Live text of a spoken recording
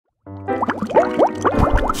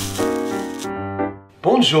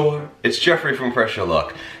Bonjour, it's Jeffrey from Pressure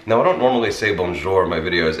Look. Now I don't normally say bonjour in my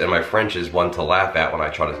videos, and my French is one to laugh at when I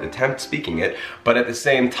try to attempt speaking it, but at the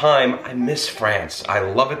same time, I miss France. I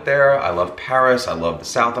love it there, I love Paris, I love the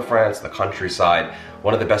south of France, the countryside,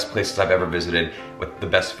 one of the best places I've ever visited with the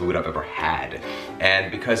best food I've ever had.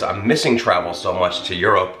 And because I'm missing travel so much to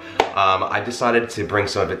Europe, I decided to bring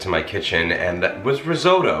some of it to my kitchen, and that was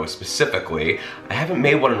risotto specifically. I haven't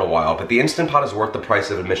made one in a while, but the Instant Pot is worth the price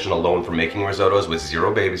of admission alone for making risottos with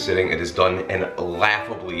zero babysitting. It is done in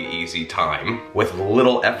laughably easy time with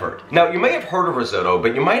little effort. Now, you may have heard of risotto,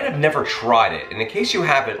 but you might have never tried it. And in case you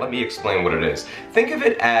haven't, let me explain what it is. Think of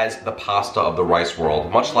it as the pasta of the rice world,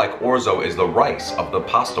 much like orzo is the rice of the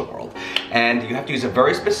pasta world. And you have to use a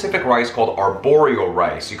very specific rice called arborio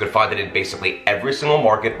rice. You could find it in basically every single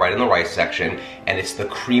market right in the rice section, and it's the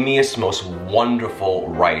creamiest, most wonderful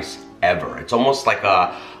rice ever. It's almost like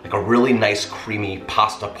a really nice creamy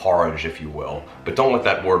pasta porridge, if you will. But don't let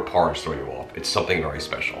that word porridge throw you off. It's something very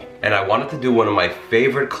special. And I wanted to do one of my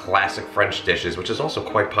favorite classic French dishes, which is also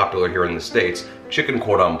quite popular here in the States, chicken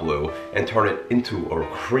cordon bleu, and turn it into a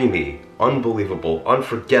creamy, unbelievable,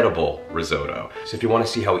 unforgettable risotto. So if you want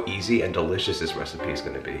to see how easy and delicious this recipe is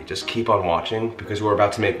going to be, just keep on watching, because we're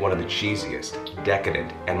about to make one of the cheesiest,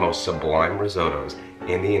 decadent, and most sublime risottos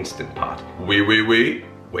in the Instant Pot. Oui.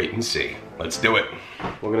 Wait and see. Let's do it.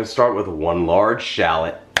 We're gonna start with one large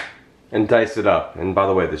shallot and dice it up. And by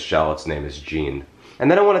the way, this shallot's name is Jean. And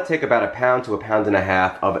then I want to take about 1 pound to 1.5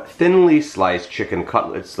 pounds of thinly sliced chicken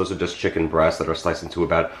cutlets. Those are just chicken breasts that are sliced into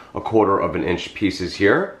about 1/4 inch pieces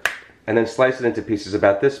here. And then slice it into pieces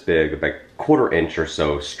about this big, about 1/4 inch or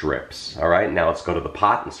so strips. All right, now let's go to the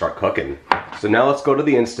pot and start cooking. So now let's go to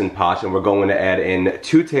the Instant Pot, and we're going to add in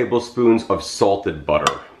 2 tablespoons of salted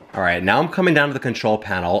butter. All right, now I'm coming down to the control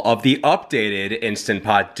panel of the updated Instant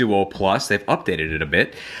Pot Duo Plus. They've updated it a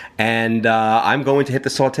bit. And I'm going to hit the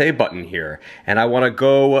saute button here. And I want to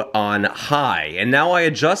go on high. And now I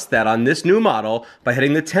adjust that on this new model by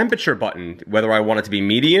hitting the temperature button, whether I want it to be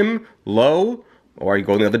medium, low, or you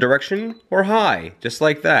go in the other direction, or high, just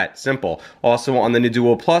like that, simple. Also on the new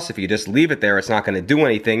Duo Plus, if you just leave it there, it's not going to do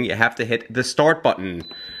anything. You have to hit the start button.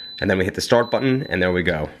 And then we hit the start button, and there we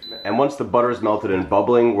go. And once the butter is melted and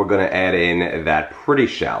bubbling, we're gonna add in that pretty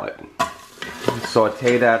shallot.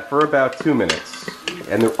 Saute that for about 2 minutes.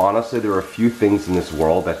 And honestly, there are a few things in this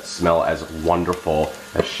world that smell as wonderful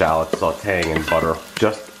as shallot sauteing in butter.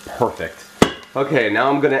 Just perfect. Okay,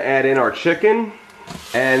 now I'm gonna add in our chicken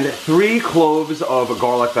and 3 cloves of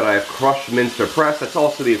garlic that I have crushed, minced, or pressed. That's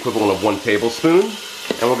also the equivalent of 1 tablespoon.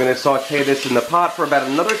 And we're going to saute this in the pot for about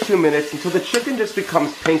another 2 minutes until the chicken just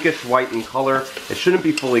becomes pinkish white in color. It shouldn't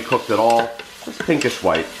be fully cooked at all, just pinkish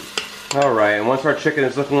white. Alright, and once our chicken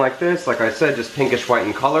is looking like this, like I said, just pinkish white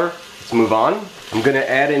in color, let's move on. I'm going to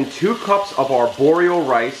add in 2 cups of arborio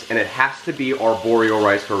rice, and it has to be arborio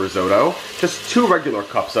rice for risotto. Just 2 regular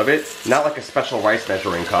cups of it, not like a special rice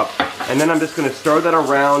measuring cup. And then I'm just going to stir that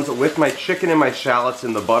around with my chicken and my shallots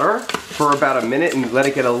in the butter for about 1 minute and let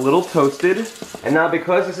it get a little toasted. And now,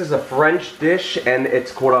 because this is a French dish and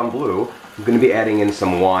it's cordon bleu, I'm going to be adding in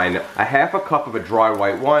some wine. 1/2 cup of a dry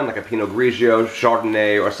white wine, like a Pinot Grigio,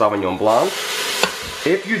 Chardonnay, or Sauvignon Blanc.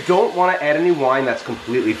 If you don't want to add any wine, that's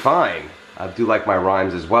completely fine. I do like my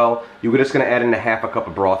rhymes as well. You're just going to add in 1/2 cup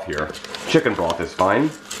of broth here. Chicken broth is fine.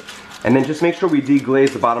 And then just make sure we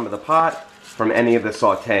deglaze the bottom of the pot from any of the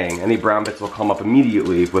sauteing. Any brown bits will come up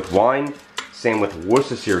immediately with wine. Same with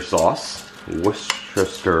Worcestershire sauce.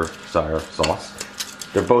 Worcestershire sauce.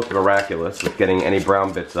 They're both miraculous with getting any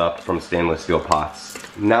brown bits up from stainless steel pots.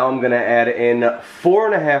 Now I'm going to add in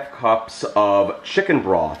 4.5 cups of chicken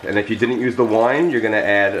broth. And if you didn't use the wine, you're going to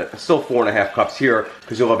add still 4.5 cups here,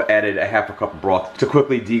 because you'll have added 1/2 cup of broth to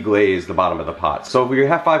quickly deglaze the bottom of the pot. So we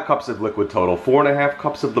have 5 cups of liquid total, 4.5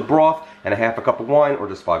 cups of the broth and 1/2 cup of wine, or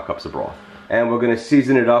just 5 cups of broth. And we're going to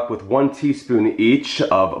season it up with 1 teaspoon each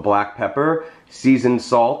of black pepper, seasoned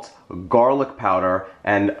salt, garlic powder,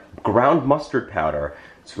 and ground mustard powder.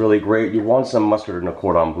 It's really great. You want some mustard in a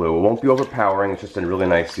cordon bleu. It won't be overpowering, it's just a really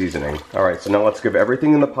nice seasoning. Alright, so now let's give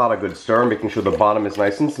everything in the pot a good stir, making sure the bottom is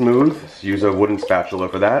nice and smooth. Just use a wooden spatula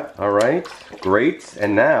for that. Alright, great.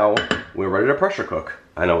 And now we're ready to pressure cook.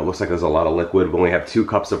 I know it looks like there's a lot of liquid. We only have 2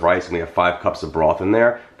 cups of rice and we have 5 cups of broth in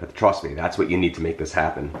there, but trust me, that's what you need to make this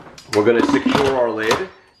happen. We're going to secure our lid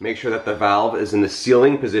Make sure that the valve is in the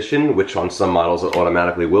sealing position, which on some models it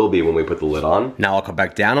automatically will be when we put the lid on. Now I'll come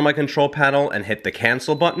back down on my control panel and hit the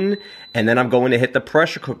cancel button, and then I'm going to hit the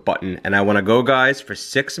pressure cook button. And I wanna go, guys, for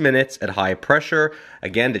 6 minutes at high pressure.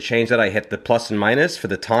 Again, to change that, I hit the plus and minus for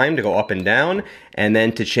the time to go up and down. And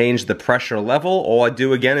then to change the pressure level, all I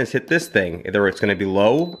do again is hit this thing. Either it's gonna be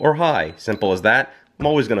low or high, simple as that. I'm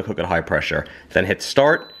always gonna cook at high pressure. Then hit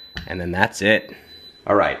start, and then that's it.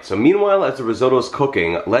 Alright, so meanwhile as the risotto is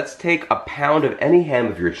cooking, let's take a pound of any ham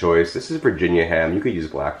of your choice. This is Virginia ham. You could use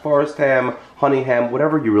Black Forest ham, honey ham,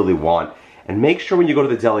 whatever you really want. And make sure when you go to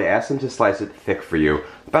the deli, ask them to slice it thick for you.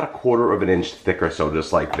 About 1/4 of an inch thick or so,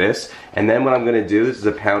 just like this. And then what I'm going to do, this is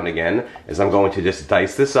a pound again, is I'm going to just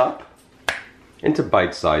dice this up into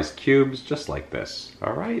bite-sized cubes, just like this.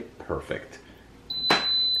 Alright, perfect.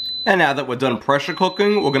 And now that we're done pressure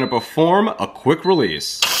cooking, we're going to perform a quick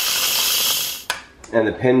release. And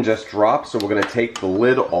the pin just dropped, so we're gonna take the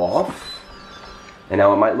lid off. And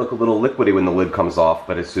now it might look a little liquidy when the lid comes off,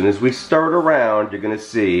 but as soon as we stir it around, you're gonna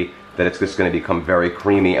see that it's just gonna become very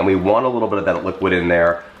creamy. And we want a little bit of that liquid in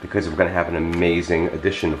there because we're gonna have an amazing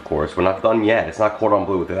addition, of course. We're not done yet. It's not cordon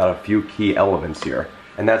bleu without a few key elements here.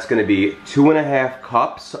 And that's gonna be 2½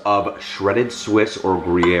 cups of shredded Swiss or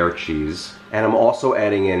Gruyere cheese. And I'm also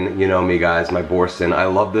adding in, you know me guys, my boursin. I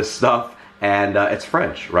love this stuff. And it's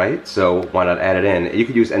French, right? So why not add it in? You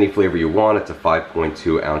could use any flavor you want. It's a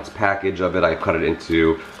 5.2 ounce package of it. I cut it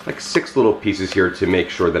into like 6 little pieces here to make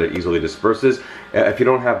sure that it easily disperses. If you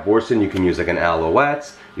don't have boursin, you can use like an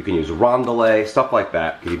alouette. You can use rondelet, stuff like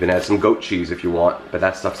that. You can even add some goat cheese if you want, but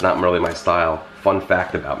that stuff's not really my style. Fun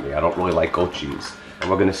fact about me, I don't really like goat cheese. And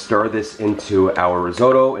we're gonna stir this into our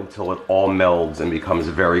risotto until it all melds and becomes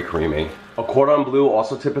very creamy. A cordon bleu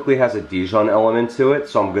also typically has a Dijon element to it,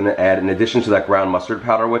 so I'm gonna add, in addition to that ground mustard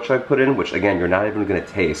powder which I put in, which again, you're not even gonna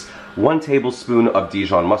taste, 1 tablespoon of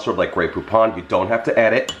Dijon mustard like Grey Poupon. You don't have to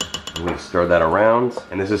add it. I'm gonna stir that around,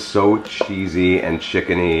 and this is so cheesy and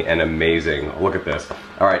chickeny and amazing. Look at this.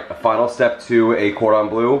 All right, a final step to a cordon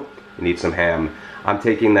bleu, you need some ham. I'm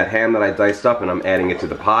taking that ham that I diced up and I'm adding it to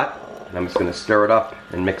the pot, and I'm just gonna stir it up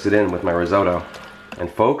and mix it in with my risotto. And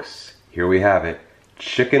folks, here we have it.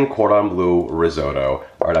 Chicken cordon bleu risotto.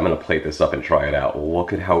 All right, I'm gonna plate this up and try it out.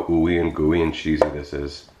 Look at how ooey and gooey and cheesy this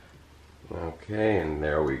is. Okay, and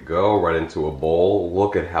there we go, right into a bowl.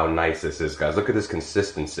 Look at how nice this is, guys. Look at this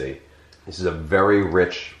consistency. This is a very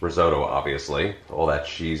rich risotto, obviously. All that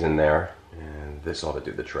cheese in there, and this ought to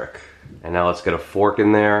do the trick. And now let's get a fork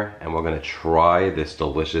in there, and we're gonna try this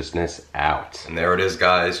deliciousness out. And there it is,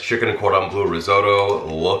 guys, chicken and cordon bleu risotto.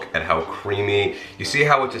 Look at how creamy. You see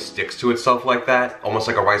how it just sticks to itself like that? Almost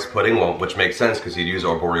like a rice pudding, well, which makes sense because you'd use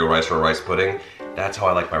arborio rice for a rice pudding. That's how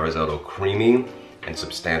I like my risotto, creamy and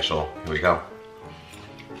substantial. Here we go.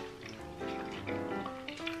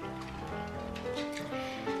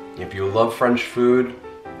 If you love French food,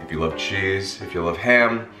 if you love cheese, if you love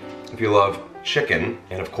ham, if you love chicken,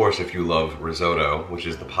 and of course if you love risotto, which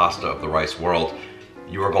is the pasta of the rice world,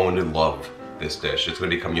 you are going to love this dish. It's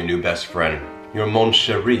going to become your new best friend. Your mon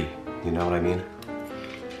chéri, you know what I mean?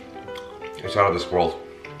 It's out of this world.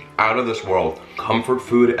 Out of this world. Comfort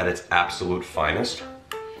food at its absolute finest.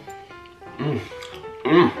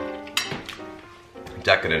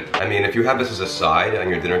 Decadent. I mean, if you have this as a side on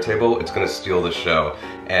your dinner table, it's gonna steal the show.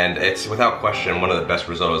 And it's without question one of the best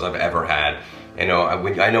risottos I've ever had. You know,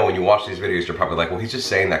 I know when you watch these videos, you're probably like, well, he's just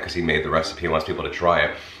saying that because he made the recipe and wants people to try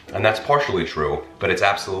it. And that's partially true, but it's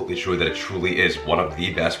absolutely true that it truly is one of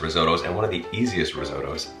the best risottos and one of the easiest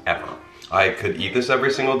risottos ever. I could eat this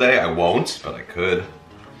every single day. I won't, but I could.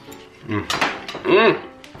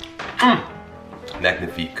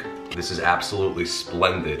 Magnifique. This is absolutely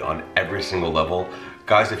splendid on every single level.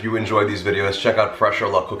 Guys, if you enjoy these videos, check out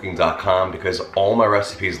pressureluckcooking.com because all my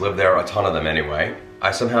recipes live there, a ton of them anyway. I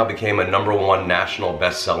somehow became a #1 national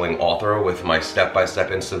best-selling author with my step-by-step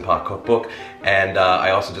Instant Pot cookbook, and I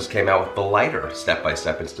also just came out with the lighter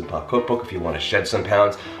step-by-step Instant Pot cookbook if you want to shed some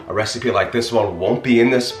pounds. A recipe like this one won't be in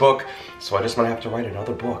this book, so I just might have to write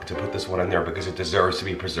another book to put this one in there because it deserves to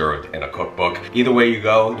be preserved in a cookbook. Either way you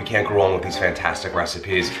go, you can't go wrong with these fantastic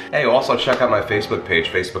recipes. Hey, also check out my Facebook page,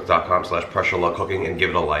 facebook.com/pressureluckcooking, and give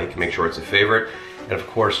it a like. Make sure it's a favorite. And of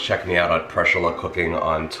course, check me out at Pressure Luck Cooking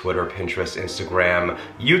on Twitter, Pinterest, Instagram,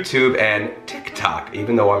 YouTube, and TikTok,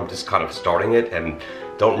 even though I'm just kind of starting it and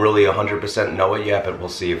don't really 100% know it yet, but we'll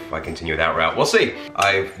see if I continue that route. We'll see.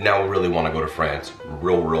 I now really want to go to France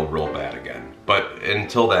real bad again. But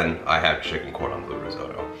until then, I have chicken cordon bleu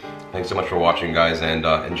risotto. Thanks so much for watching, guys, and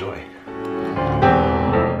enjoy.